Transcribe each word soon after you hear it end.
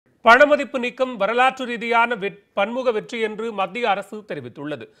பணமதிப்பு நீக்கம் வரலாற்று ரீதியான பன்முக வெற்றி என்று மத்திய அரசு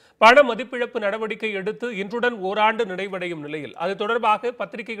தெரிவித்துள்ளது. பண மதிப்பிழப்பு நடவடிக்கை எடுத்து இன்றுடன் ஓராண்டு நிறைவடையும் நிலையில் அது தொடர்பாக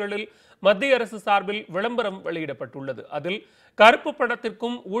பத்திரிகைகளில் மத்திய அரசு சார்பில் விளம்பரம் வெளியிடப்பட்டுள்ளது. அதில் கருப்பு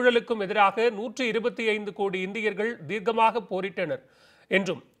பணத்திற்கும் ஊழலுக்கும் எதிராக 125 கோடி இந்தியர்கள் தீர்க்கமாக போரிட்டனர்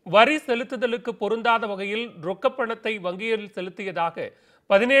என்றும் வரி செலுத்துதலுக்கு பொருந்தாத வகையில் ரொக்கப்பணத்தை வங்கியில் செலுத்தியதாக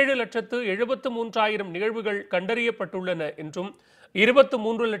 17,73,000 நிகழ்வுகள் கண்டறியப்பட்டுள்ளன என்றும்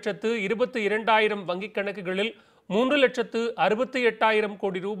 23,22,000 வங்கிக் கணக்குகளில் 3,68,000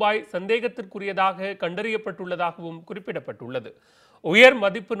 கோடி ரூபாய் சந்தேகத்திற்குரியதாக கண்டறியப்பட்டுள்ளதாகவும் குறிப்பிடப்பட்டுள்ளது. உயர்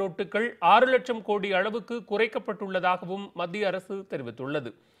மதிப்பு நோட்டுகள் 6 லட்சம் கோடி அளவுக்கு குறைக்கப்பட்டுள்ளதாகவும் மத்திய அரசு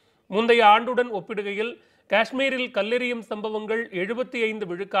தெரிவித்துள்ளது. முந்தைய ஆண்டுடன் ஒப்பிடுகையில் காஷ்மீரில் கல்லெறியும் சம்பவங்கள் 75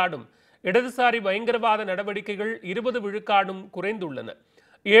 விழுக்காடும், இடதுசாரி பயங்கரவாத நடவடிக்கைகள் 20 விழுக்காடும் குறைந்துள்ளன.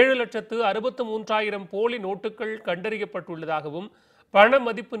 7,63,000 போலி நோட்டுகள் கண்டறியப்பட்டுள்ளதாகவும், பண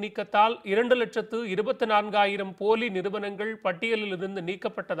மதிப்பு நீக்கத்தால் 2,24,000 போலி நிறுவனங்கள் பட்டியலில் இருந்து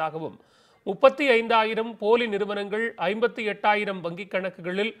நீக்கப்பட்டதாகவும், 35,000 போலி நிறுவனங்கள் 58,000 வங்கிக்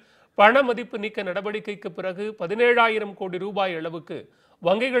கணக்குகளில் பண மதிப்பு நீக்க நடவடிக்கைக்கு பிறகு 17,000 கோடி ரூபாய் அளவுக்கு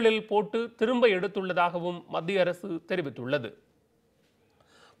வங்கிகளில் போட்டு திரும்ப எடுத்துள்ளதாகவும் மத்திய அரசு தெரிவித்துள்ளது.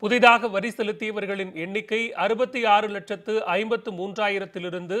 புதிதாக வரி செலுத்தியவர்களின் எண்ணிக்கை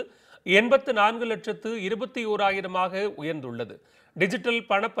 66,53,000 84,21,000 உயர்ந்துள்ளது. டிஜிட்டல்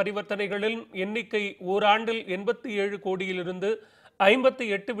பண பரிவர்த்தனைகளின் எண்ணிக்கை ஓராண்டில் 87 கோடியிலிருந்து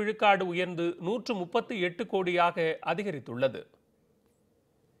 58 விழுக்காடு உயர்ந்து 138 கோடியாக அதிகரித்துள்ளது.